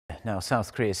Now,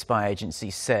 South Korea's spy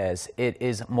agency says it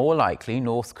is more likely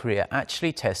North Korea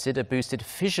actually tested a boosted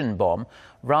fission bomb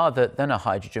rather than a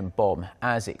hydrogen bomb,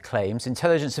 as it claims.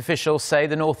 Intelligence officials say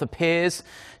the North appears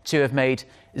to have made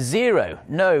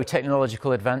no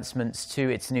technological advancements to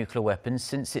its nuclear weapons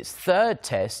since its third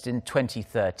test in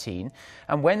 2013.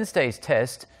 And Wednesday's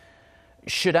test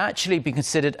should actually be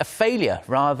considered a failure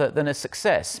rather than a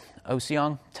success.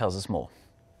 Soo-young tells us more.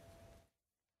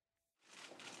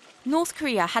 North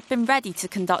Korea had been ready to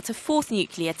conduct a fourth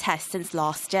nuclear test since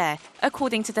last year,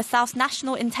 according to the South's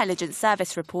National Intelligence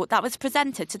Service report that was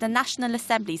presented to the National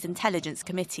Assembly's Intelligence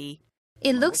Committee.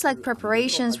 It looks like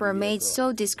preparations were made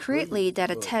so discreetly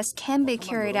that a test can be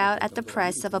carried out at the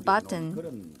press of a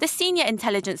button. The senior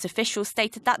intelligence official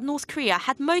stated that North Korea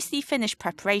had mostly finished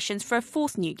preparations for a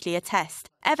fourth nuclear test,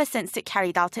 ever since it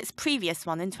carried out its previous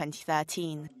one in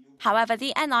 2013. However,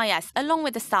 the NIS, along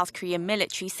with the South Korean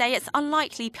military, say it's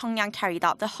unlikely Pyongyang carried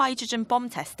out the hydrogen bomb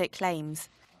test it claims.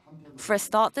 For a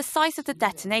start, the size of the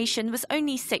detonation was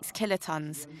only 6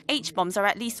 kilotons. H-bombs are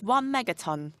at least 1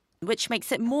 megaton, which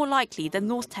makes it more likely the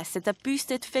North tested the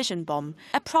boosted fission bomb,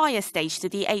 a prior stage to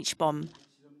the H-bomb.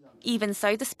 Even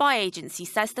so, the spy agency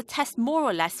says the test more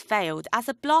or less failed, as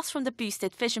a blast from the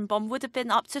boosted fission bomb would have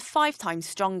been up to 5 times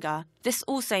stronger. This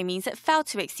also means it failed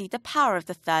to exceed the power of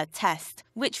the third test,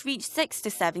 which reached 6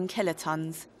 to 7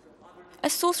 kilotons. A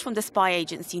source from the spy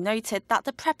agency noted that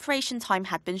the preparation time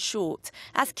had been short,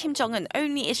 as Kim Jong-un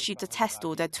only issued the test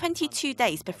order 22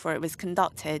 days before it was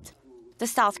conducted. The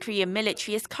South Korean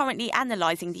military is currently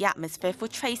analysing the atmosphere for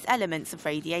trace elements of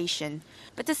radiation,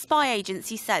 but the spy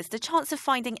agency says the chance of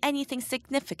finding anything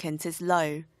significant is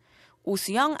low.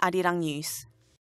 Soo-young, Arirang News.